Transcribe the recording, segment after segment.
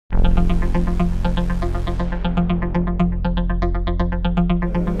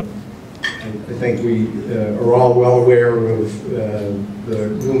think we are all well aware of the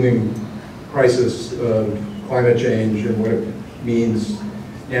looming crisis of climate change and what it means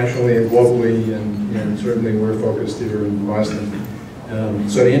nationally and globally, and certainly we're focused here in Boston.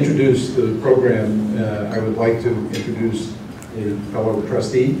 So to introduce the program, I would like to introduce a fellow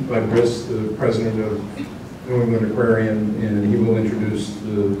trustee, Bud Briss, the president of New England Aquarium, and he will introduce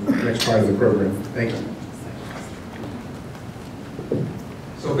the next part of the program. Thank you.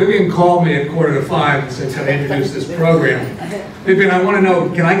 So Vivien called me at 4:45 and said, "Can I introduce this program?" Vivien, I want to know,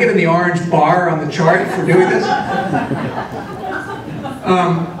 can I get in the orange bar on the chart for doing this?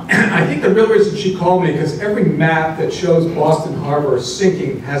 I think the real reason she called me, because every map that shows Boston Harbor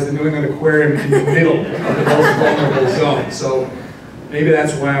sinking has the New England Aquarium in the middle of the most vulnerable zone. So maybe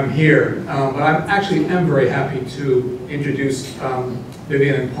that's why I'm here. But I actually am very happy to introduce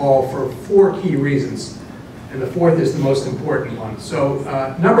Vivien and Paul for 4 key reasons. And the 4th is the most important one. So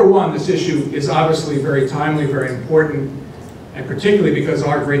number 1, this issue is obviously very timely, very important, and particularly because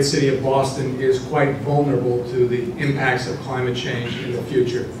our great city of Boston is quite vulnerable to the impacts of climate change in the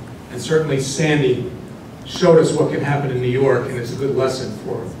future. And certainly Sandy showed us what can happen in New York, and it's a good lesson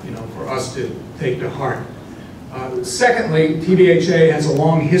for us to take to heart. Secondly, TBHA has a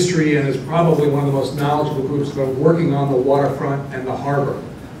long history and is probably one of the most knowledgeable groups about working on the waterfront and the harbor.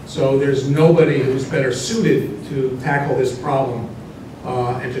 So there's nobody who's better suited to tackle this problem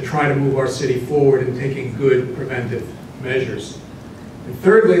and to try to move our city forward in taking good preventive measures. And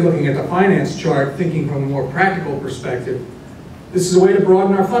thirdly, looking at the finance chart, thinking from a more practical perspective, this is a way to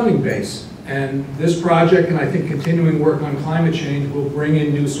broaden our funding base. And this project, and I think continuing work on climate change, will bring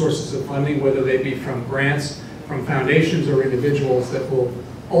in new sources of funding, whether they be from grants, from foundations, or individuals that will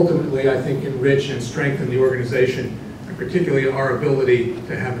ultimately, I think, enrich and strengthen the organization, and particularly our ability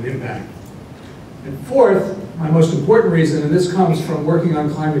to have an impact. And 4th, my most important reason, and this comes from working on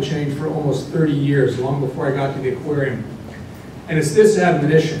climate change for almost 30 years, long before I got to the aquarium, and it's this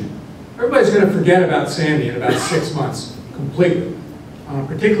admonition. Everybody's going to forget about Sandy in about 6 months, completely,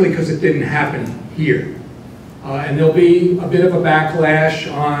 particularly because it didn't happen here. And there'll be a bit of a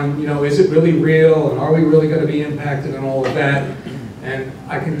backlash on, is it really real, and are we really going to be impacted, and all of that. And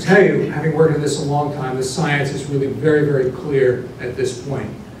I can tell you, having worked in this a long time, the science is really very, very clear at this point.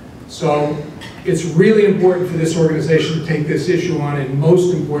 So it's really important for this organization to take this issue on, and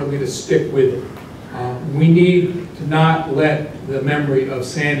most importantly, to stick with it. We need to not let the memory of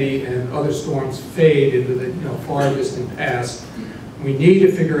Sandy and other storms fade into the far distant past. We need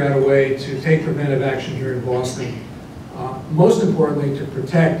to figure out a way to take preventive action here in Boston. Most importantly, to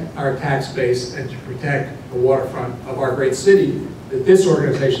protect our tax base and to protect the waterfront of our great city that this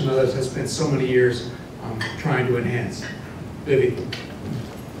organization and others has spent so many years trying to enhance. Vivien.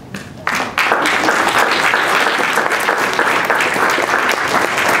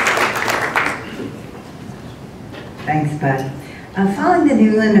 Thanks, Bud. Following the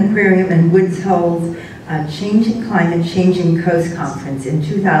New England Aquarium and Woods Hole's Changing Climate, Changing Coast Conference in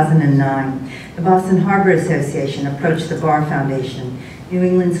 2009, the Boston Harbor Association approached the Barr Foundation, New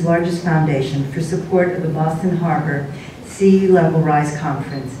England's largest foundation, for support of the Boston Harbor Sea Level Rise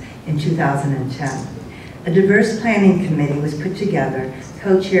Conference in 2010. A diverse planning committee was put together,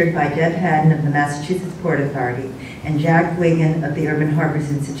 co-chaired by Deb Haddon of the Massachusetts Port Authority and Jack Wigan of the Urban Harbors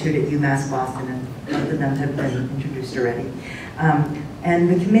Institute at UMass Boston, and both of them have been introduced already.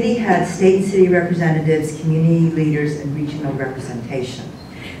 And the committee had state and city representatives, community leaders, and regional representation.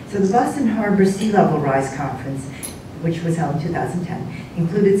 So the Boston Harbor Sea Level Rise Conference, which was held in 2010,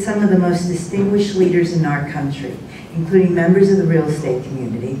 included some of the most distinguished leaders in our country, including members of the real estate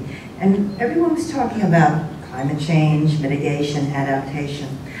community. And everyone was talking about climate change, mitigation,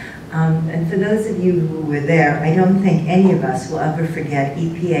 adaptation. And for those of you who were there, I don't think any of us will ever forget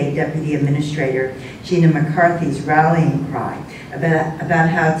EPA Deputy Administrator Gina McCarthy's rallying cry about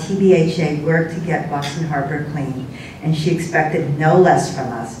how TBHA worked to get Boston Harbor clean, and she expected no less from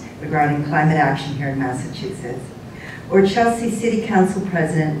us regarding climate action here in Massachusetts. Or Chelsea City Council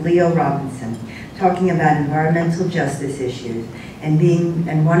President Leo Robinson talking about environmental justice issues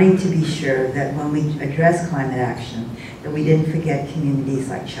and wanting to be sure that when we address climate action, that we didn't forget communities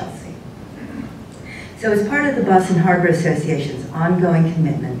like Chelsea. So as part of the Boston Harbor Association's ongoing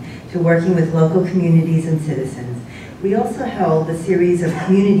commitment to working with local communities and citizens, we also held a series of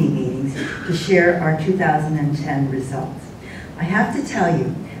community meetings to share our 2010 results. I have to tell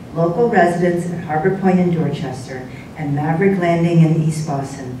you, local residents at Harbor Point in Dorchester and Maverick Landing in East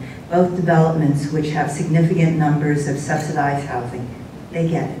Boston, both developments which have significant numbers of subsidized housing, they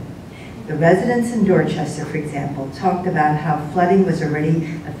get it. The residents in Dorchester, for example, talked about how flooding was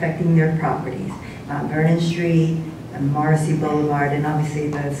already affecting their properties. Mount Vernon Street, and Morrissey Boulevard, and obviously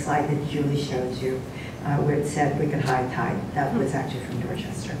the slide that Julie showed you, where it said Wicked High Tide. That was actually from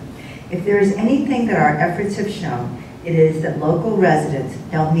Dorchester. If there is anything that our efforts have shown, it is that local residents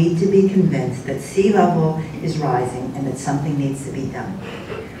don't need to be convinced that sea level is rising and that something needs to be done.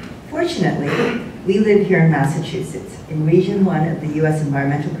 Fortunately, we live here in Massachusetts, in Region 1 of the U.S.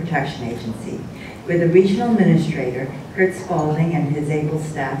 Environmental Protection Agency, where the regional administrator, Kurt Spalding, and his able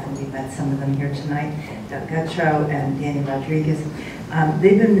staff, and we've met some of them here tonight, Doug Guttrow and Danny Rodriguez,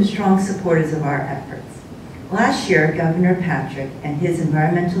 they've been strong supporters of our efforts. Last year, Governor Patrick and his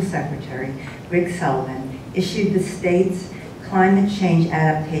environmental secretary, Rick Sullivan, issued the state's Climate Change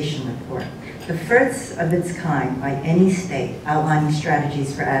Adaptation Report, the first of its kind by any state outlining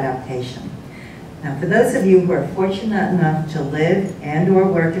strategies for adaptation. Now, for those of you who are fortunate enough to live and or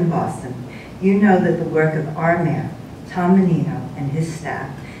work in Boston, you know that the work of our mayor, Tom Menino, and his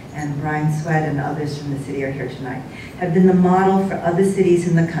staff, and Brian Sweat and others from the city are here tonight, have been the model for other cities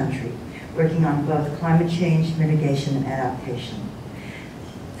in the country, working on both climate change mitigation and adaptation.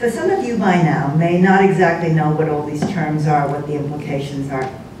 So some of you by now may not exactly know what all these terms are, what the implications are.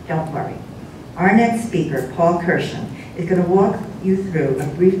 Don't worry. Our next speaker, Paul Kirshen, is going to walk you through a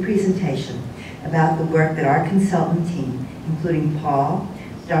brief presentation about the work that our consultant team, including Paul,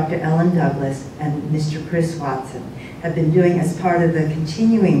 Dr. Ellen Douglas, and Mr. Chris Watson, have been doing as part of the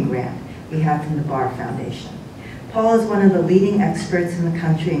continuing grant we have from the Barr Foundation. Paul is one of the leading experts in the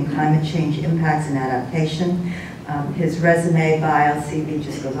country in climate change impacts and adaptation. His resume, bio, CV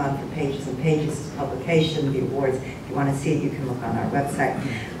just goes on for pages and pages. His publication, the awards, if you want to see it, you can look on our website.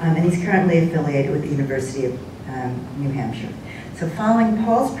 And he's currently affiliated with the University of New Hampshire. So following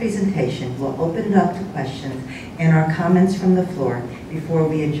Paul's presentation, we'll open it up to questions and our comments from the floor before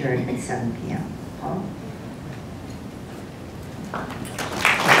we adjourn at 7 p.m. Paul?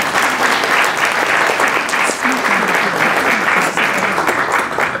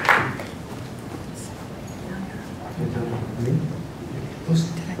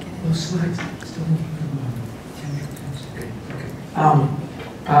 Those slides still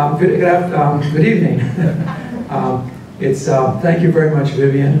good evening. Thank you very much,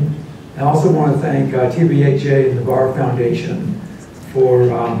 Vivien. I also want to thank TBHA and the Barr Foundation for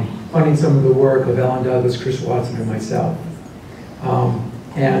funding some of the work of Ellen Douglas, Chris Watson, and myself.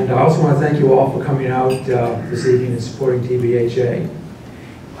 And I also want to thank you all for coming out this evening and supporting TBHA.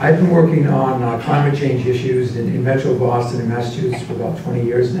 I've been working on climate change issues in Metro Boston and Massachusetts for about 20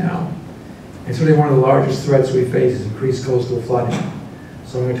 years now. And certainly one of the largest threats we face is increased coastal flooding.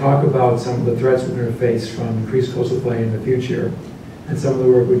 So I'm going to talk about some of the threats we're going to face from increased coastal flooding in the future and some of the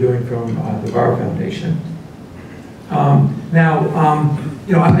work we're doing from the Barr Foundation. I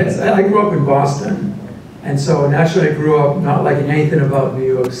grew up in Boston, and so naturally I grew up not liking anything about New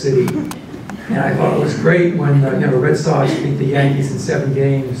York City. And I thought it was great when the Red Sox beat the Yankees in 7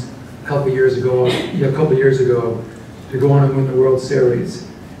 games a couple years ago to go on and win the World Series.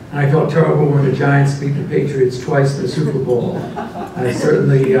 And I felt terrible when the Giants beat the Patriots twice in the Super Bowl. I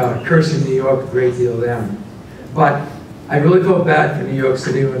certainly cursed New York a great deal then. But I really felt bad for New York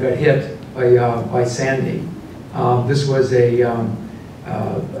City when it got hit by Sandy. This was a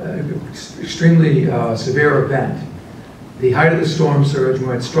extremely severe event. The height of the storm surge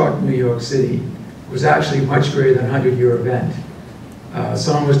when it struck New York City was actually much greater than a 100-year event.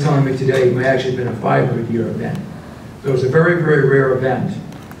 Someone was telling me today it may actually have been a 500-year event. So it was a very, very rare event.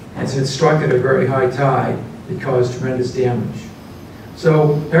 And so it struck at a very high tide, it caused tremendous damage.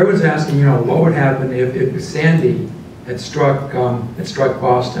 So everyone's asking, what would happen if Sandy had struck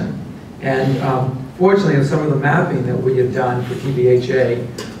Boston? And fortunately, in some of the mapping that we had done for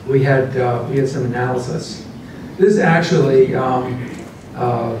TBHA, we had some analysis. This is actually a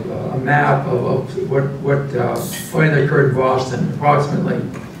map of what flooding that occurred in Boston, approximately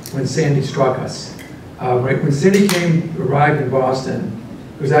when Sandy struck us. When Sandy arrived in Boston,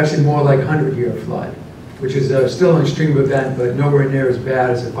 it was actually more like a 100-year flood, which is still an extreme event, but nowhere near as bad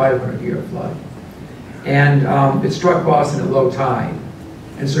as a 500-year flood. And it struck Boston at low tide,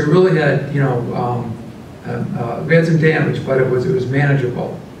 and so it really had, we had some damage, but it was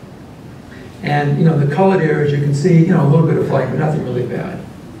manageable. And the colored areas, you can see, a little bit of flooding, but nothing really bad.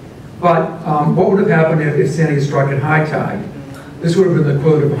 But what would have happened if Sandy struck at high tide? This would have been the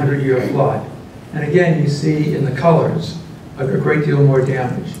equivalent of a 100-year flood. And again, you see in the colors a great deal more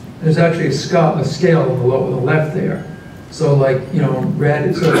damage. There's actually a scale on the left there. So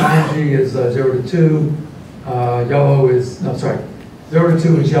red, so orangey is 0 to 2, yellow is, 0 to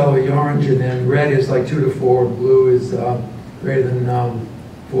 2 is yellowy orange, and then red is 2 to 4, blue is greater than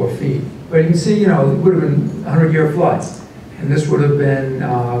 4 feet. But you can see, it would have been 100-year floods. And this would have been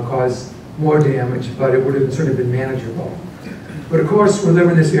caused more damage, but it would have sort of been manageable. But of course, we live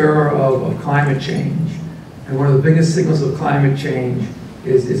in this era of climate change, and one of the biggest signals of climate change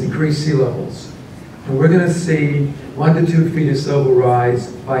is increased sea levels. And we're going to see 1 to 2 feet of sea level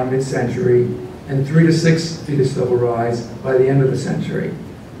rise by mid-century, and 3 to 6 feet of sea level rise by the end of the century.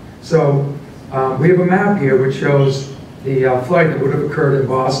 So we have a map here which shows the flood that would have occurred in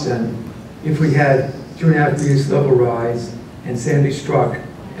Boston if we had 2.5 feet of sea level rise and Sandy struck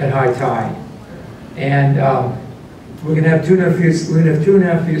at high tide. And we're going to have 2.5 feet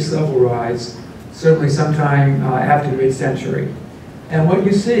of sea level rise, certainly sometime after mid-century. And what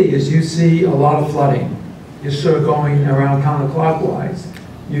you see is you see a lot of flooding. You're sort of going around counterclockwise.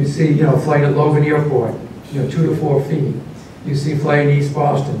 You see, flooding at Logan Airport, 2 to 4 feet. You see flooding in East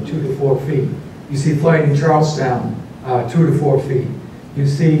Boston, 2 to 4 feet. You see flooding in Charlestown, 2 to 4 feet. You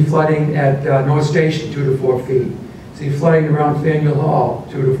see flooding at North Station, 2 to 4 feet. You see flooding around Faneuil Hall,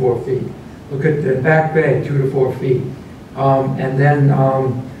 2 to 4 feet. Look at the Back Bay, 2 to 4 feet. And then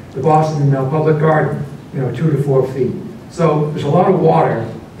the Boston Public Garden, 2 to 4 feet. So there's a lot of water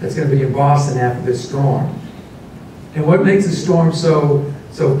that's going to be in Boston after this storm. And what makes the storm so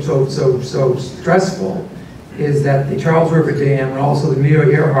stressful is that the Charles River Dam and also the Mio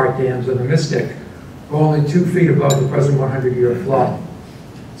Earhart dams and the Mystic are only 2 feet above the present 100-year flood.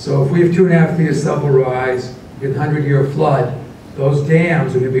 So if we have 2.5 feet of sea level rise, with 100-year flood, those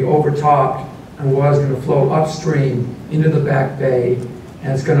dams are going to be overtopped, and water is going to flow upstream into the Back Bay,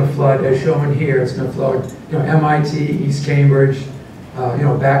 and it's going to flood, as shown here. It's going to flood, MIT, East Cambridge,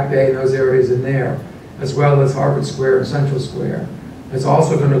 Back Bay, and those areas in there, as well as Harvard Square and Central Square. It's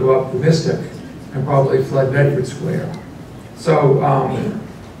also going to go up the Mystic and probably flood Bedford Square. So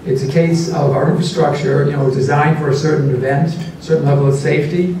it's a case of our infrastructure, designed for a certain event, certain level of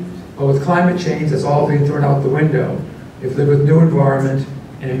safety, but with climate change, that's all being thrown out the window. We have to live with a new environment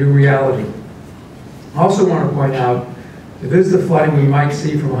and a new reality. I also want to point out that this is the flooding we might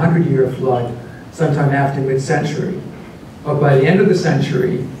see from a 100-year flood sometime after mid-century. But by the end of the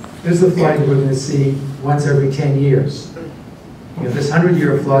century, this is the flooding we're going to see once every 10 years. This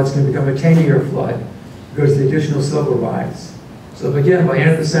 100-year flood is going to become a 10-year flood because of the additional sea level rise. So again, by the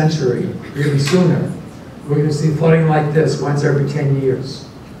end of the century, or even sooner, we're going to see flooding like this once every 10 years.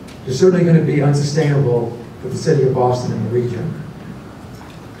 It's certainly going to be unsustainable for the city of Boston and the region.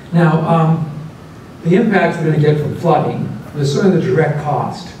 Now, the impacts we're going to get from flooding, there's certainly the direct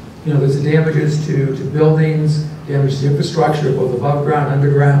cost. There's the damages to buildings, damage to infrastructure, both above ground,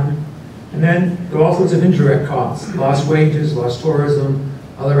 underground. And then there are all sorts of indirect costs, lost wages, lost tourism,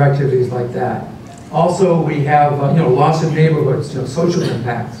 other activities like that. Also, we have loss of neighborhoods, social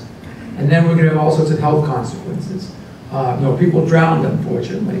impacts. And then we're going to have all sorts of health consequences. People drowned,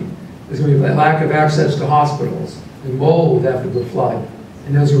 unfortunately. There's going to be a lack of access to hospitals, and mold after the flood.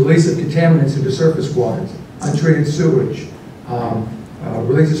 And there's a release of contaminants into surface waters, untreated sewage,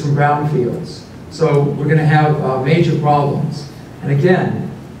 releases from brownfields. So we're going to have major problems. And again,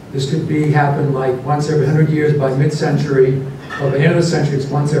 this could happen like once every 100 years by mid-century, or by the end of the century, it's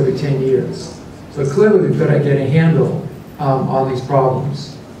once every 10 years. So clearly we've got to get a handle on these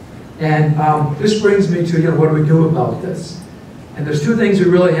problems. And this brings me to, what do we do about this? And there's 2 things we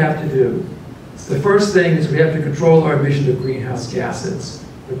really have to do. The first thing is we have to control our emissions of greenhouse gases,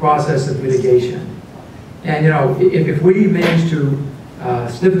 the process of mitigation. And if we manage to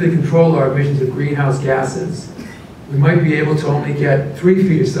significantly control our emissions of greenhouse gases, we might be able to only get 3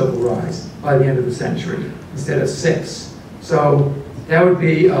 feet of sea level rise by the end of the century instead of 6. So that would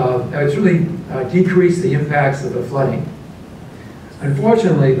really decrease the impacts of the flooding.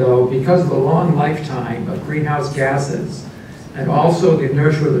 Unfortunately, though, because of the long lifetime of greenhouse gases and also the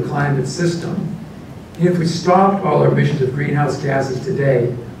inertia of the climate system, if we stopped all our emissions of greenhouse gases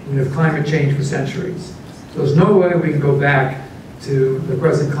today, we'd have climate change for centuries. So there's no way we can go back to the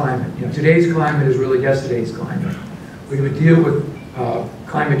present climate. Today's climate is really yesterday's climate. We're going to deal with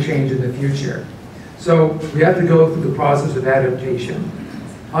climate change in the future. So we have to go through the process of adaptation.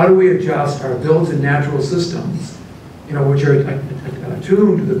 How do we adjust our built-in natural systems, which are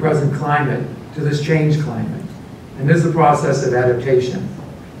attuned to the present climate, to this changed climate? And this is the process of adaptation.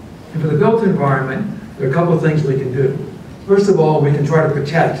 And for the built environment, there are a couple of things we can do. First of all, we can try to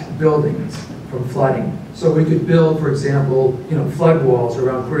protect buildings from flooding. So we could build, for example, flood walls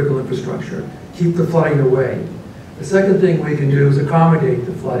around critical infrastructure, keep the flooding away. The second thing we can do is accommodate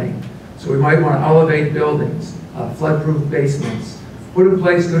the flooding. So we might want to elevate buildings, flood-proof basements, put in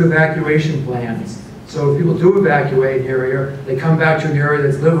place good evacuation plans. So if people do evacuate an area, they come back to an area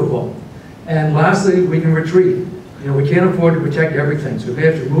that's livable. And lastly, we can retreat. We can't afford to protect everything, so we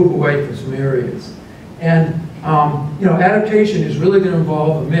have to move away from some areas. And you know, adaptation is really going to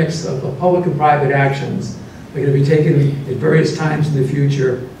involve a mix of public and private actions that are going to be taken at various times in the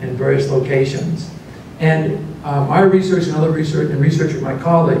future and various locations. And my research and other research and research with my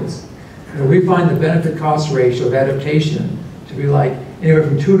colleagues, you know, we find the benefit-cost ratio of adaptation to be like anywhere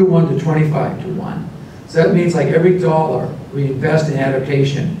from 2 to 1 to 25 to 1. So that means like every dollar we invest in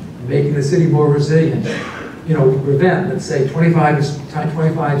adaptation, making the city more resilient, you know, prevent, let's say, 25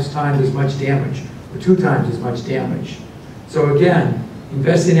 times as much damage, or 2 times as much damage. So again,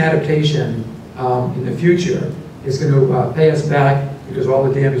 investing in adaptation in the future is going to pay us back because all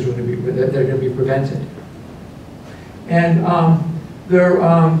the damage that are going to be prevented. And there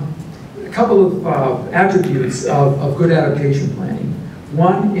are a couple of attributes of good adaptation planning.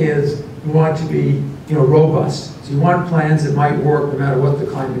 One is you want it to be, you know, robust. So you want plans that might work no matter what the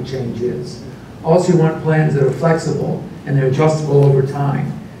climate change is. Also, you want plans that are flexible and they're adjustable over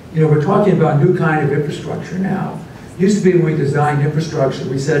time. You know, we're talking about a new kind of infrastructure now. It used to be when we designed infrastructure,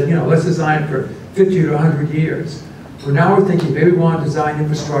 we said, you know, let's design it for 50 to 100 years. Well, now we're thinking maybe we want to design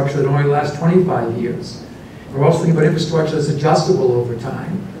infrastructure that only lasts 25 years. We're also thinking about infrastructure that's adjustable over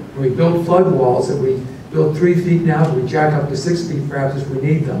time. When we build flood walls that we build 3 feet now, but we jack up to 6 feet perhaps if we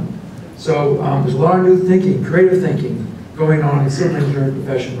need them. So there's a lot of new thinking, creative thinking going on in the civil engineering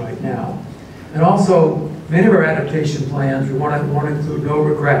profession right now. And also, many of our adaptation plans, we want to include no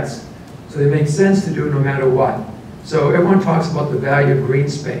regrets. So they make sense to do no matter what. So everyone talks about the value of green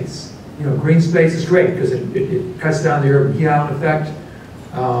space. You know, green space is great because it cuts down the urban heat island effect,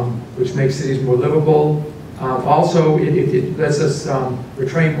 which makes cities more livable. Also, it lets us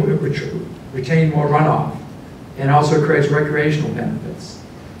retain more runoff, and also creates recreational benefits.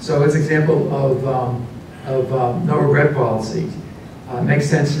 So it's an example of no regret policy. Makes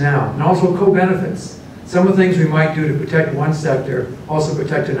sense now. And also co-benefits. Some of the things we might do to protect one sector also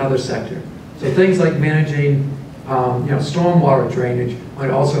protect another sector. So things like managing you know, stormwater drainage might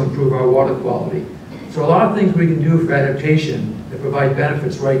also improve our water quality. So a lot of things we can do for adaptation that provide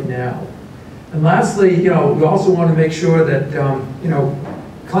benefits right now. And lastly, you know, we also want to make sure that you know,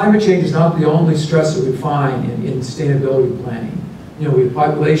 climate change is not the only stressor we find in sustainability planning. You know, we have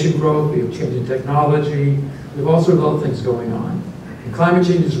population growth, we have changing technology, we have all sorts of other things going on. And climate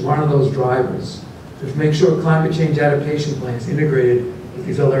change is one of those drivers. So to make sure climate change adaptation plans integrated with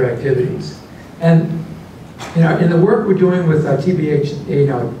these other activities. And you know, in the work we're doing with TBHA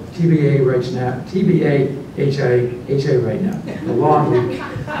right now, the long week.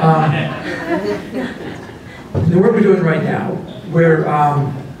 The work we're doing right now, we're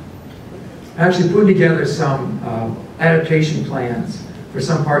actually putting together some adaptation plans for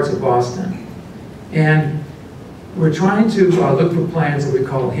some parts of Boston. And we're trying to look for plans that we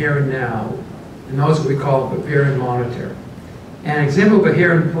call here and now, and those we call prepare and monitor. And an example of a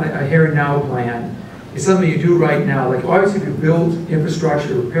here and now plan is something you do right now. Like obviously if you build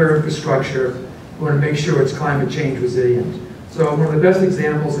infrastructure, repair infrastructure, we want to make sure it's climate change resilient. So one of the best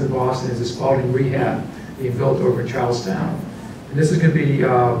examples in Boston is the Spalding Rehab being built over in Charlestown. And this is going to be,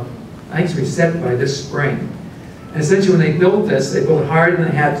 I think it's going to be set by this spring. And essentially when they built this, they built it higher than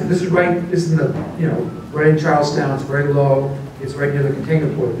they had to. This is in the, you know, right in Charlestown, it's very low. It's right near the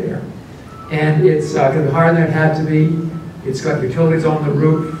container port there. And it's going to be higher than it had to be. It's got utilities on the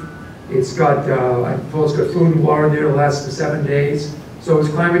roof. It's got, I suppose it's got food and water there to last for 7 days. So it's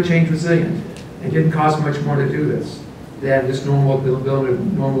climate change resilient. It didn't cost much more to do this than just normal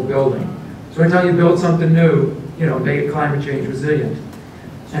building. So anytime you build something new, you know, make it climate change resilient.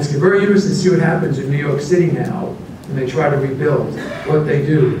 And it's very interesting to see what happens in New York City now when they try to rebuild, what they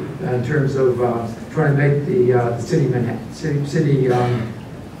do in terms of trying to make the city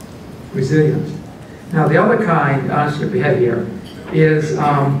resilient. Now the other kind, I'm just going to be heavier, is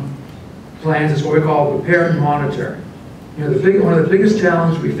plans is what we call prepare and monitor. You know, one of the biggest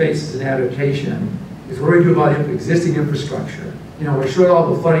challenges we face as an adaptation is what do we do about existing infrastructure. You know, we're sure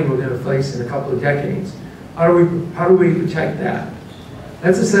all the flooding we're going to face in a couple of decades. How do we protect that?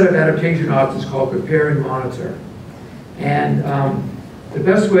 That's a set of adaptation options called prepare and monitor. And the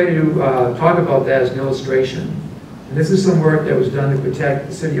best way to talk about that is an illustration. And this is some work that was done to protect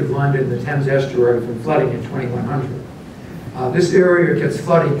the city of London and the Thames estuary from flooding in 2100. This area gets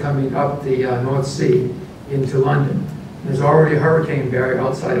flooding coming up the North Sea into London. There's already a hurricane barrier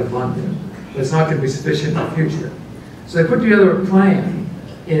outside of London, but it's not going to be sufficient in the future. So they put together a plan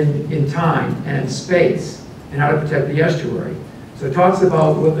in time and in space and how to protect the estuary. So it talks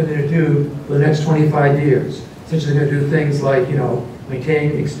about what they're going to do for the next 25 years. Essentially they're going to do things like, you know,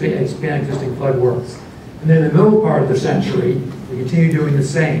 maintain, expand existing flood works. And then in the middle part of the century, they continue doing the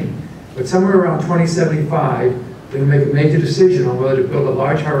same. But somewhere around 2075, they're going to make a major decision on whether to build a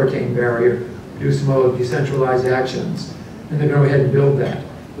large hurricane barrier, do some other decentralized actions, and they're going to go ahead and build that.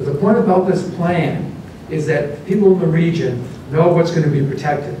 But the point about this plan is that people in the region know what's going to be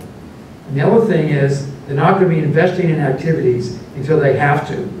protected. And the other thing is, they're not going to be investing in activities until they have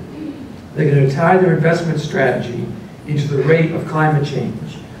to. They're going to tie their investment strategy into the rate of climate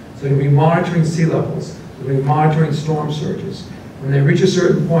change. So they're going to be monitoring sea levels, they're going to be monitoring storm surges. When they reach a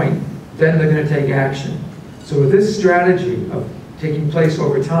certain point, then they're going to take action. So with this strategy of taking place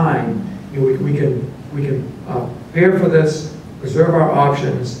over time, we can prepare for this, preserve our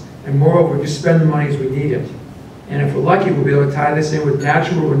options, and moreover, just spend the money as we need it. And if we're lucky, we'll be able to tie this in with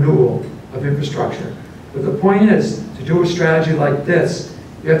natural renewal of infrastructure. But the point is, to do a strategy like this,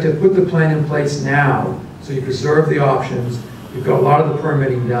 you have to put the plan in place now, so you preserve the options, you've got a lot of the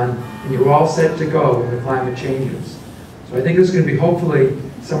permitting done, and you're all set to go when the climate changes. So I think this is going to be hopefully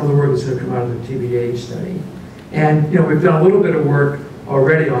some of the work that's going to come out of the TBHA study. And we've done a little bit of work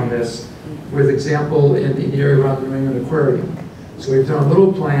already on this, with example in the area around the New England Aquarium. So we've done a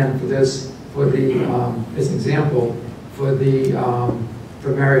little plan for this, for the, as an example, for the for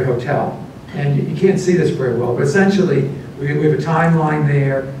Marriott Hotel. And you can't see this very well, but essentially we have a timeline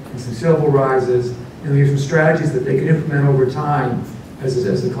there, and some sea level rises, and we have some strategies that they can implement over time as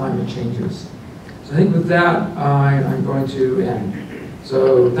the climate changes. So I think with that, I'm going to end.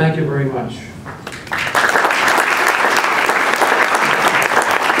 So thank you very much.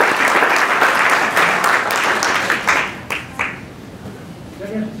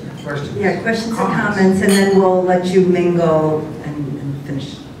 Questions? Yeah, questions and comments, and then we'll let you mingle and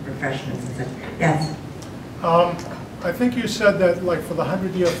finish refreshments and stuff. Yes? I think you said that, like, for the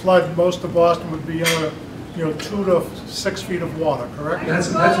 100-year flood, most of Boston would be under, 2 to 6 feet of water, correct? That's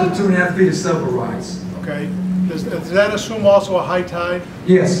with 2.5 feet of sea level rise. Okay. Does that assume also a high tide?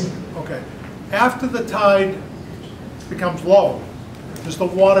 Yes. Okay. After the tide becomes low, does the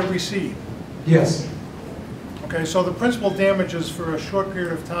water recede? Yes. Okay, so the principal damages for a short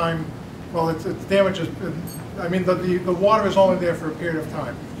period of time, well, it's damages, I mean, the water is only there for a period of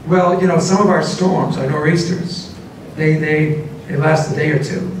time. Well, some of our storms, our nor'easters, they last a day or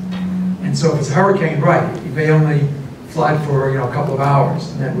two. And so if it's a hurricane, right, it may only flood for, a couple of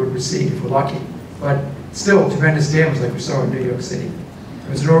hours, and then would recede if we're lucky. But still, tremendous damage like we saw in New York City.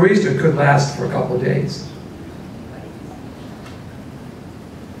 If it's a nor'easter, it could last for a couple of days.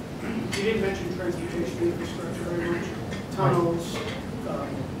 You didn't mention transportation infrastructure very much. Tunnels.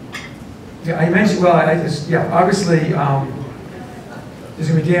 Yeah, I mentioned, well, obviously, there's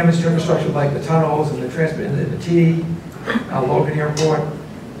going to be damage to infrastructure like the tunnels and the transport and the T, Logan Airport.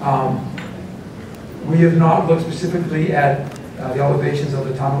 We have not looked specifically at the elevations of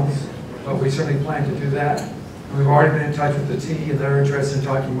the tunnels, but we certainly plan to do that. And we've already been in touch with the T, and they're interested in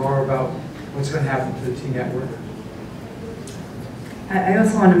talking more about what's going to happen to the T network. I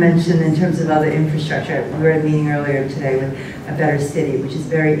also want to mention, in terms of other infrastructure, we were at a meeting earlier today with A Better City, which is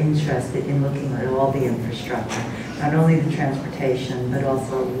very interested in looking at all the infrastructure, not only the transportation, but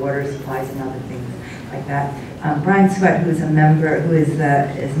also water supplies and other things like that. Brian Sweat, who's a member, who is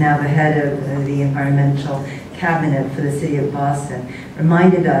now the head of the environmental cabinet for the city of Boston,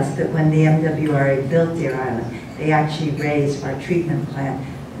 reminded us that when the MWRA built Deer Island, they actually raised our treatment plant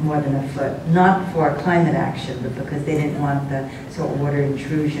more than a foot, not for climate action, but because they didn't want the saltwater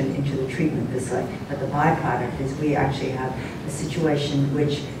intrusion into the treatment facility. But the byproduct is we actually have a situation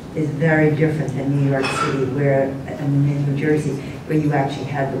which is very different than New York City, where, in New Jersey, where you actually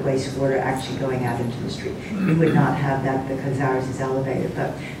had the wastewater actually going out into the street. We would not have that because ours is elevated.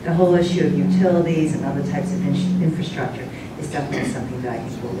 But the whole issue of utilities and other types of infrastructure is definitely something that I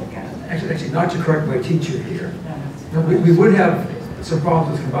think we'll look at. Actually, not to correct my teacher here. No, we would have some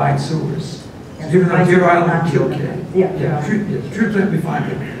problems with combined sewers. Yes, Even though Deer Island would be not okay. Yeah. Treatment would be fine,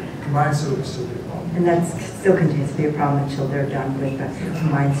 but combined sewers would still be a problem. And that still continues to be a problem until they're done with the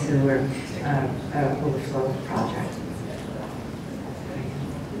combined sewer overflow project.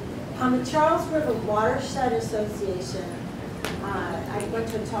 On the Charles River Watershed Association, I went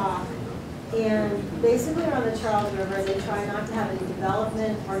to a talk, and basically on the Charles River, they try not to have any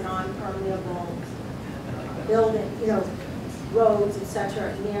development or non-permeable building, roads,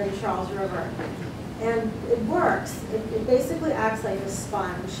 etc., near the Charles River. And it works. It basically acts like a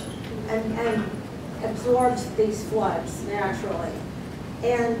sponge and absorbs these floods naturally.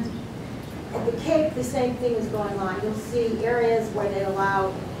 And at the Cape, the same thing is going on. You'll see areas where they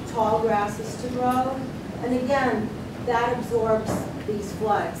allow tall grasses to grow. And again, that absorbs these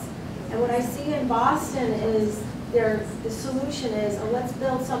floods. And what I see in Boston is the solution is, let's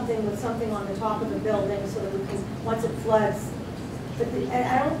build something with something on the top of the building so that we can, once it floods. But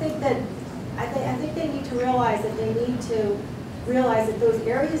I don't think that, I think they need to realize that those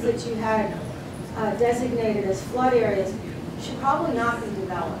areas that you had designated as flood areas should probably not be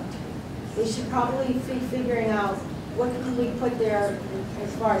developed. They should probably be figuring out what can we put there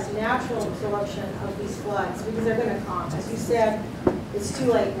as far as natural absorption of these floods, because they're going to come. As you said, it's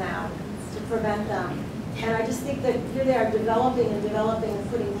too late now to prevent them. And I just think that here they are developing and developing and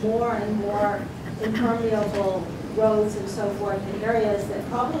putting more and more impermeable roads and so forth in areas that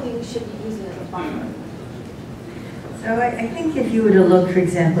probably we should be using as a buffer. So I think if you were to look, for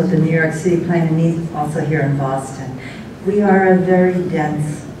example, at the New York City plan, and also here in Boston, we are a very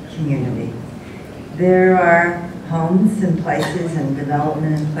dense community. There are homes and places and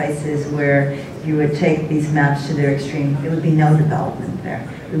development in places where you would take these maps to their extreme, there would be no development there.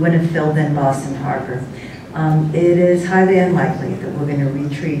 We wouldn't have filled in Boston Harbor. It is highly unlikely that we're going to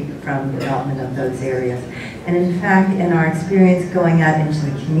retreat from development of those areas. And in fact, in our experience going out into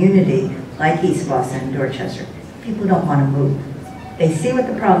the community, like East Boston and Dorchester, people don't want to move. They see what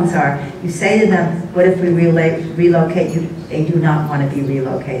the problems are. You say to them, what if we relocate you? They do not want to be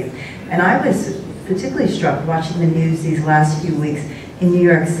relocated. And I was particularly struck watching the news these last few weeks in New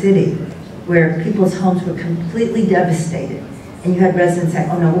York City, where people's homes were completely devastated. And you had residents saying,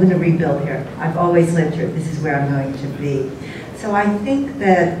 oh no, we're going to rebuild here. I've always lived here. This is where I'm going to be. So I think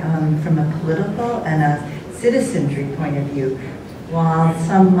that from a political and a citizenry point of view, while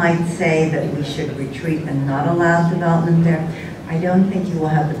some might say that we should retreat and not allow development there, I don't think you will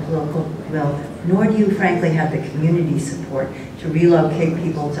have the political will, nor do you frankly have the community support to relocate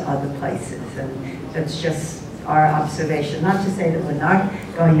people to other places. And that's just our observation. Not to say that we're not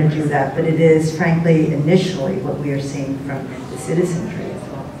going to do that, but it is frankly initially what we are seeing from the citizenry as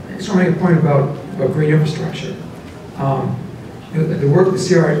well. I just want to make a point about green infrastructure. The work the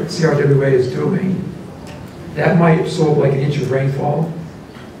CRWA is doing, that might absorb like an inch of rainfall,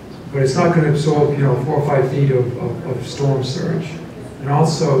 but it's not going to absorb, 4 or 5 feet of storm surge. And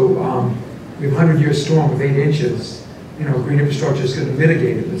also, we have a 100-year storm with 8 inches. Green infrastructure is going to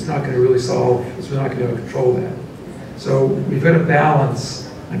mitigate it, but it's not going to really solve, because we're not going to control that. So we've got to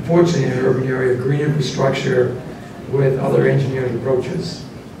balance, unfortunately, in an urban area, green infrastructure with other engineering approaches.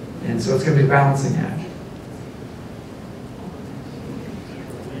 And so it's going to be a balancing act.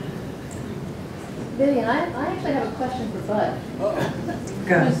 Vivien, I actually have a question for Bud,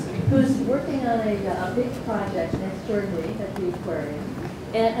 who's working on a big project next door to me at the Aquarium.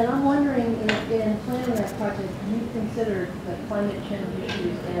 And I'm wondering, in planning that project, have you considered the climate change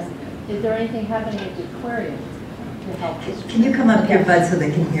issues, and is there anything happening at the Aquarium to help this? Can you come up here, Bud, so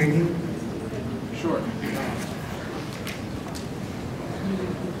they can hear you? Sure.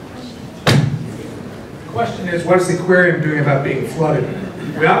 The question is, what is the aquarium doing about being flooded?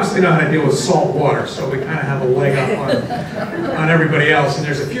 We obviously know how to deal with salt water, so we kind of have a leg up on everybody else. And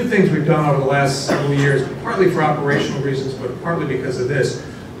there's a few things we've done over the last several years, partly for operational reasons, but partly because of this.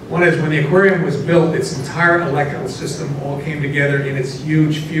 One is when the aquarium was built, its entire electrical system all came together in its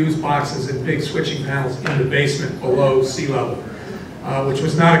huge fuse boxes and big switching panels in the basement below sea level, which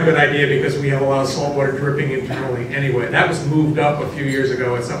was not a good idea because we have a lot of salt water dripping internally anyway. That was moved up a few years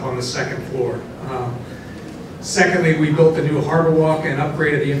ago. It's up on the 2nd floor. Secondly, we built the new harbor walk and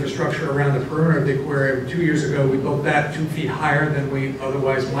upgraded the infrastructure around the perimeter of the aquarium. 2 years ago, we built that 2 feet higher than we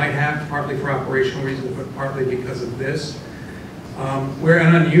otherwise might have, partly for operational reasons, but partly because of this. We're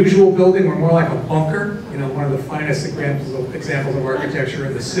an unusual building. We're more like a bunker, one of the finest examples of architecture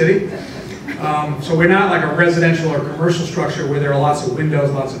in the city. So we're not like a residential or commercial structure where there are lots of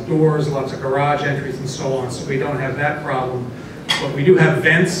windows, lots of doors, lots of garage entries, and so on. So we don't have that problem. But we do have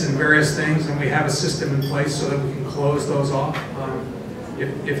vents and various things, and we have a system in place so that we can close those off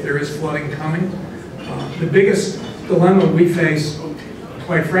if there is flooding coming. The biggest dilemma we face,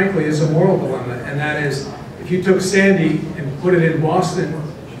 quite frankly, is a moral dilemma, and that is if you took Sandy and put it in Boston,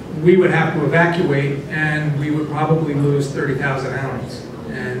 we would have to evacuate, and we would probably lose 30,000 animals.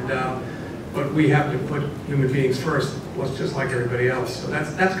 But we have to put human beings first, just like everybody else. So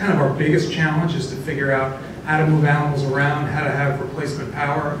that's kind of our biggest challenge, is to figure out how to move animals around, how to have replacement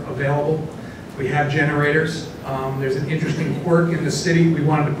power available. We have generators. There's an interesting quirk in the city. We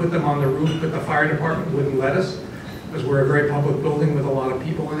wanted to put them on the roof, but the fire department wouldn't let us because we're a very public building with a lot of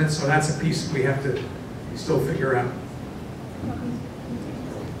people in it. So that's a piece we have to still figure out.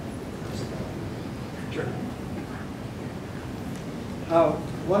 Sure.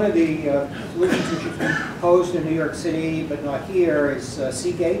 One of the solutions which has been proposed in New York City, but not here, is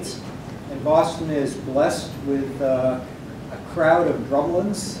sea gates. And Boston is blessed with a crowd of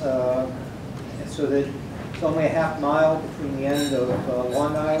drumlins, so that it's only a half mile between the end of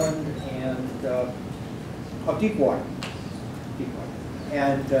Long Island and of Deepwater,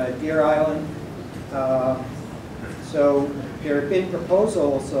 and Deer Island. So There have been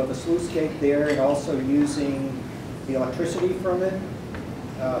proposals of a sluice gate there and also using the electricity from it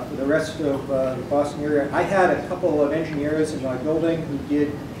for the rest of the Boston area. I had a couple of engineers in my building who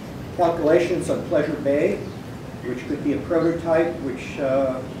did calculations on Pleasure Bay, which could be a prototype which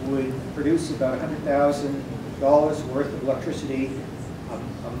would produce about $100,000 worth of electricity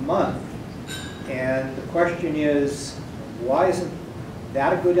a month. And the question is, why isn't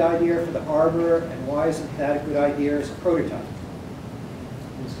that a good idea for the harbor, and why isn't that a good idea as a prototype?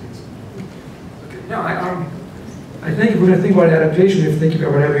 No, I think if we're going to think about adaptation, we have to think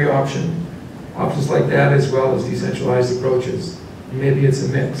about every option. Options like that as well as decentralized approaches. And maybe it's a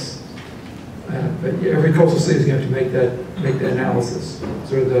mix. But every coastal city is going to have to make that analysis.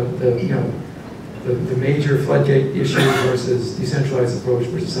 Sort of the major floodgate issue versus decentralized approach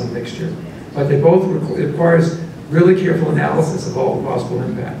versus some mixture. But they both requires really careful analysis of all the possible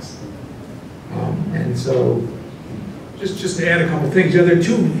impacts. And so, just to add a couple things, there are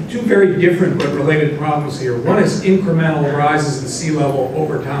two very different but related problems here. One is incremental rises in sea level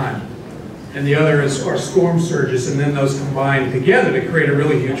over time, and the other are storm surges, and then those combine together to create a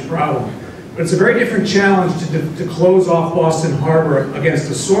really huge problem. But it's a very different challenge to close off Boston Harbor against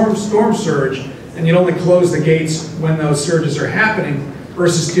a storm surge, and you'd only close the gates when those surges are happening,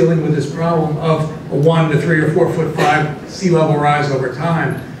 versus dealing with this problem of a 1 to 3 or 4 foot 5 sea level rise over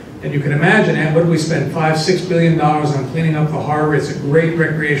time. And you can imagine, what do we spend, $5–6 billion on cleaning up the harbor? It's a great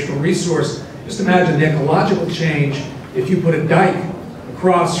recreational resource. Just imagine the ecological change if you put a dike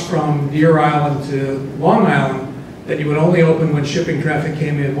across from Deer Island to Long Island that you would only open when shipping traffic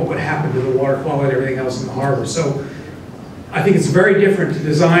came in. What would happen to the water quality and everything else in the harbor? So I think it's very different to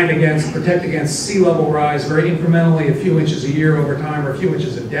protect against sea level rise very incrementally, a few inches a year over time or a few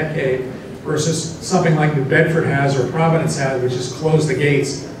inches a decade, versus something like New Bedford has or Providence has, which is close the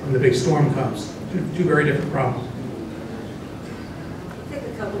gates when the big storm comes. Two very different problems. Take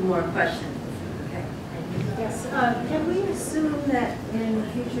a couple more questions. Okay. Yes, can we assume that in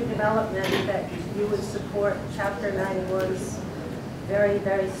future development that you would support Chapter 91's very,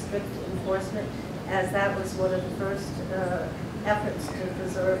 very strict enforcement, as that was one of the first efforts to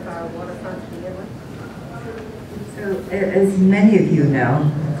preserve our waterfront to begin with? So, as many of you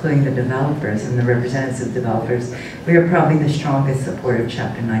know, including the developers and the representatives of developers, we are probably the strongest supporter of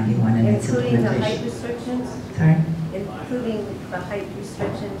Chapter 91 and its implementation. Including the height restrictions? Sorry? Including the height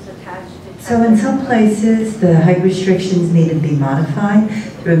restrictions attached to Chapter So in some places, the height restrictions need to be modified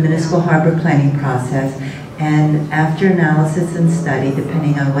through a municipal harbor planning process, and after analysis and study,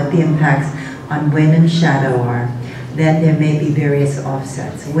 depending on what the impacts on wind and shadow are, then there may be various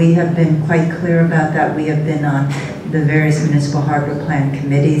offsets. We have been quite clear about that. We have been on the various municipal harbor plan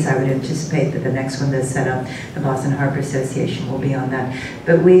committees. I would anticipate that the next one that's set up, the Boston Harbor Association, will be on that.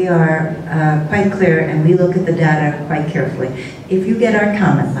 But we are quite clear, and we look at the data quite carefully. If you get our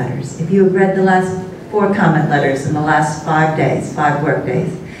comment letters, if you have read the last 4 comment letters in the last 5 days, 5 work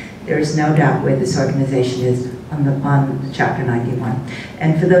days, there is no doubt where this organization is on Chapter 91.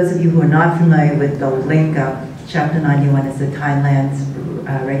 And for those of you who are not familiar with the lingo, Chapter 91 is the Tidelands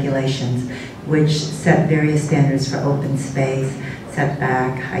regulations, which set various standards for open space,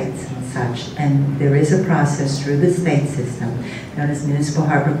 setback, heights, and such. And there is a process through the state system, known as municipal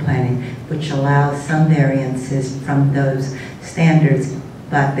harbor planning, which allows some variances from those standards,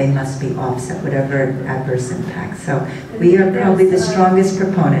 but they must be offset, whatever adverse impacts. So we are probably the strongest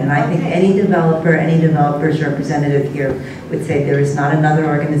proponent, and I think any developer's representative here would say there is not another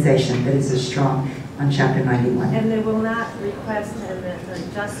organization that is as strong on Chapter 91. And they will not request an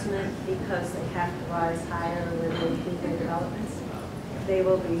adjustment because they have to rise higher when they do their developments. They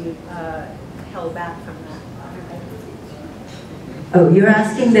will be held back from that. Oh, you're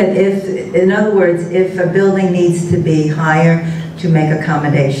asking that if, in other words, if a building needs to be higher to make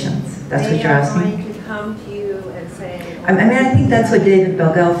accommodations. That's what you're asking? They are going to come to you and say... I mean, I think that's what David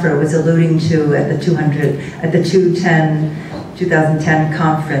Belgelfer was alluding to at the 2010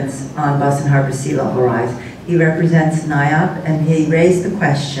 conference on Boston Harbor sea level rise. He represents NIOP, and he raised the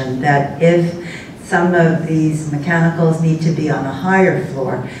question that if some of these mechanicals need to be on a higher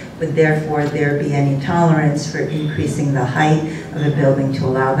floor, would therefore there be any tolerance for increasing the height of a building to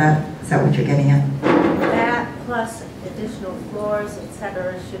allow that? Is that what you're getting at? That plus additional floors,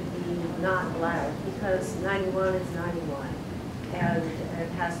 etc., should be not allowed because 91 is 91, and it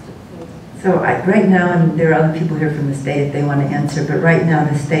has to. So right now, and there are other people here from the state if they want to answer, but right now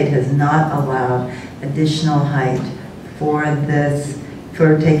the state has not allowed additional height for this,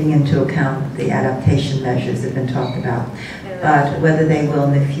 for taking into account the adaptation measures that have been talked about. But whether they will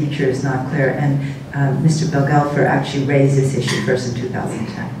in the future is not clear. And Mr. Belgelfer actually raised this issue first in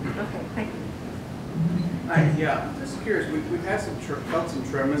 2010. Okay, thank you. Yeah, just just curious, we've had felt some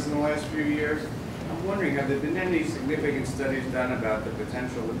tremors in the last few years. I'm wondering, have there been any significant studies done about the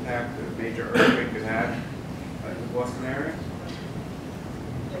potential impact that a major earthquake could have in the Boston area?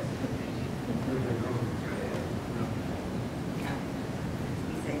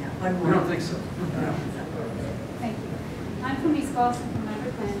 One more. I don't think so. Thank you. I'm from East Boston, from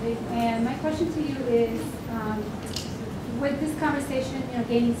Maverick Landing, and my question to you is, with this conversation,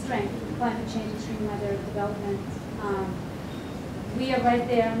 gaining strength, climate change, extreme weather, development, we are right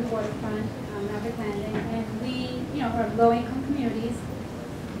there on the waterfront, Maverick Landing, and we, are low-income communities.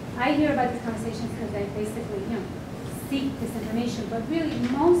 I hear about these conversations because I basically, seek this information, but really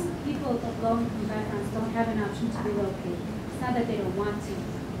most people of low-income backgrounds don't have an option to relocate. It's not that they don't want to.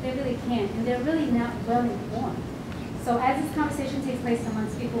 They really can't, and they're really not well informed. So as this conversation takes place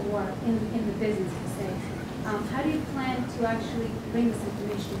amongst people who are in the business, per se, how do you plan to actually bring this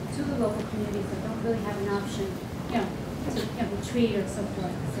information to the local communities that don't really have an option, to retreat or so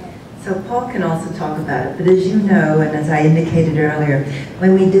forth? So Paul can also talk about it, but as you know, and as I indicated earlier,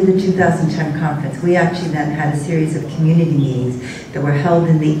 when we did the 2010 conference, we actually then had a series of community meetings that were held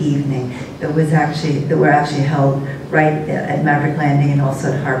in the evening, that were actually held right at Maverick Landing and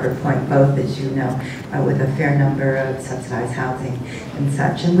also at Harbor Point, both, as you know, with a fair number of subsidized housing and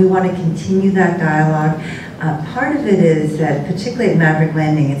such. And we want to continue that dialogue. Part of it is that, particularly at Maverick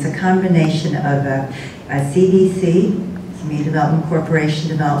Landing, it's a combination of a CDC, Community Development Corporation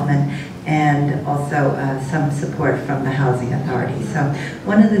development, and also some support from the Housing Authority. So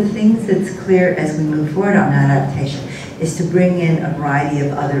one of the things that's clear as we move forward on adaptation is to bring in a variety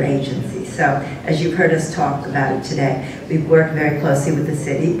of other agencies. So as you've heard us talk about it today, we've worked very closely with the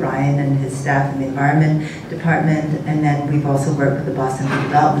city, Brian and his staff in the Environment Department, and then we've also worked with the Boston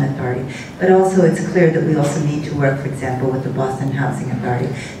Redevelopment Authority. But also it's clear that we also need to work, for example, with the Boston Housing Authority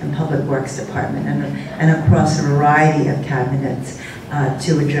and Public Works Department and across a variety of cabinets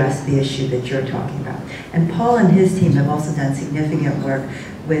to address the issue that you're talking about. And Paul and his team have also done significant work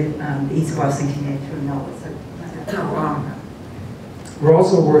with the East Boston community through NOAA. We're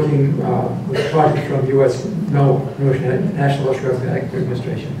also working with projects from National Oceanographic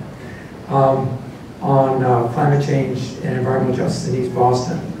Administration on climate change and environmental justice in East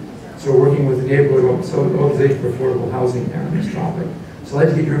Boston. So we're working with the neighborhood organization for affordable housing there on this topic. So I'd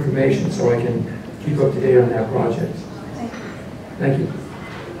like to get your information so I can keep up to date on that project. Thank you.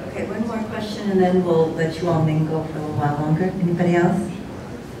 Okay, one more question and then we'll let you all mingle for a little while longer. Anybody else?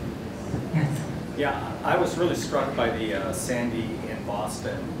 Yes. Yeah, I was really struck by the Sandy in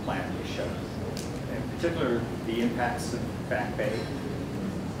Boston plan you showed, in particular the impacts of Back Bay.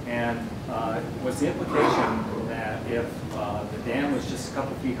 And was the implication that if the dam was just a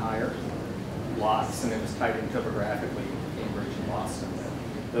couple feet higher, lots, and it was tied in topographically, Cambridge and Boston, that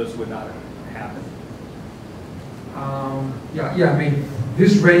those would not happen? Yeah, I mean,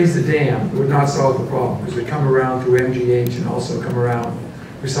 this raised the dam would not solve the problem because it would come around through MGH and also come around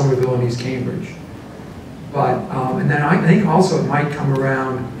through Somerville and East Cambridge. But, and then I think also it might come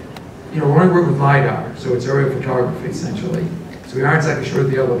around, we're going to work with LiDAR, so it's aerial photography essentially. So we aren't exactly sure of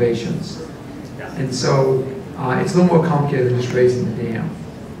the elevations. And so it's a little more complicated than just raising the dam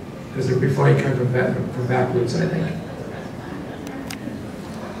because there'll be flooding coming from backwards, I think.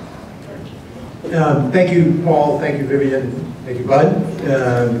 Thank you, Paul. Thank you, Vivien. Thank you, Bud.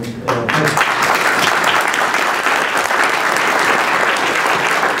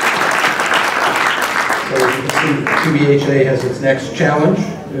 So as you can see, TBHA has its next challenge,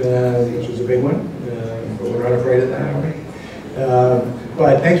 which is a big one, but we're not afraid of that, are we?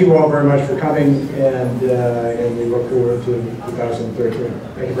 But thank you all very much for coming, and we look forward to 2013.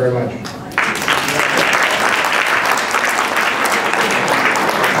 Thank you very much.